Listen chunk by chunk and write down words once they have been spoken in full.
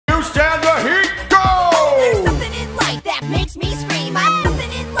to stand the heat, go! There's something in life that makes me scream. I'm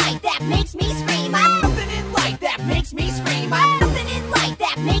something in life that makes me scream. I'm something in life that makes me scream. I'm something in life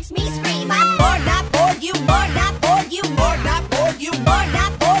that makes me scream. I'm bored, not bored, you bored, not bored, you bored, not bored, you bored,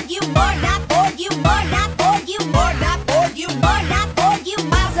 not bored, you bored, not bored, you bored, not bored, you bored, not bored, you bored, not bored, you.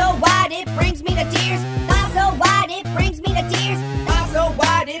 Miles so wide it brings me to tears. Miles so wide it brings me to tears. Miles so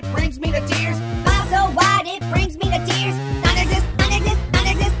wide it brings me to tears. Miles so wide it brings me to tears. Unexist, unexist,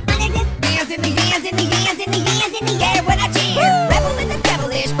 unexist, unexist. Hands in the hands, in the hands, in the hands, in the air when I cheer. Rebel in the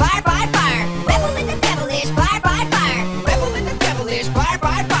devilish, fire, fire, fire. Rebel in the devilish, fire, fire, fire. Rebel in the devilish, fire,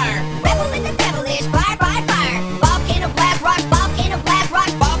 fire, fire. Rebel in the devilish, fire, fire, fire. Volcano blast rock, volcano blast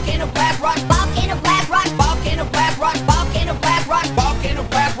rock, volcano blast rock, volcano blast rock, volcano blast rock, volcano blast rock, volcano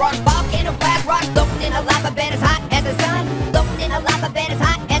blast rock, volcano blast rock. Floating in a lava bed as hot as the sun. Floating in a lava bed as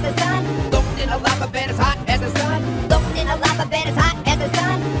hot as the sun. Floating in a lava bed as hot as the sun. Floating in a lava bed as hot as the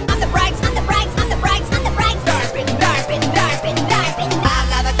sun. I'm the brights, I'm the brights, I'm the brights, I'm the brights. Star spinning, star spinning, star spinning, star spinning. Hot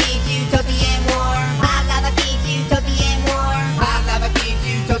lava keeps you toasty and warm. Hot lava keeps you toasty and warm. Hot lava keeps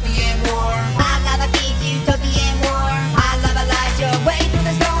you toasty and warm. Hot lava keeps you toasty and warm. Hot lava lights your way through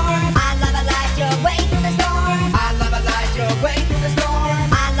the storm. Hot lava lights your way through the storm. Hot lava lights your way through the storm.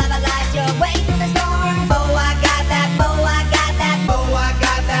 Hot lava lights your way through the storm. Oh, I got that. Oh, I got that. Oh, I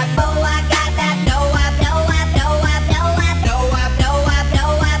got that. Oh, I got that. No, I know I know I know I know I know I know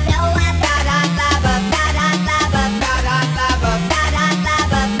I know I got on lava, got on lava, got on lava, got on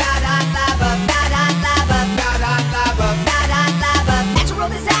lava, got on lava, got on lava, got on lava, got on lava. Natural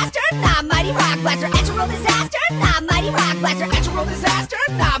disaster, nah, mighty rock blaster. Natural disaster, nah, mighty rock blaster. Natural disaster,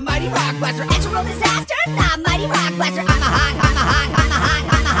 nah, mighty rock blaster. Natural disaster, nah, mighty rock blaster. I'm a hot, I'm a hot, I'm a hot,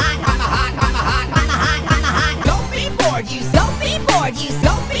 I'm a hot, I'm a hot, I'm a hot, I'm a hot, I'm a hot. Don't be bored, you. Don't be bored, you.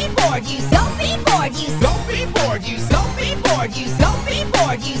 Don't be bored, you. Don't be bored, you. Don't be bored, you. Don't be bored, you. Don't be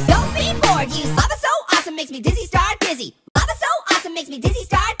bored, you. Don't be bored, you. Lava so awesome makes me dizzy, star dizzy. Lava so awesome makes me dizzy,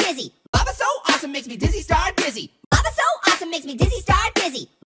 star dizzy. Lava so awesome makes me dizzy, star dizzy. Lava so awesome makes me dizzy, star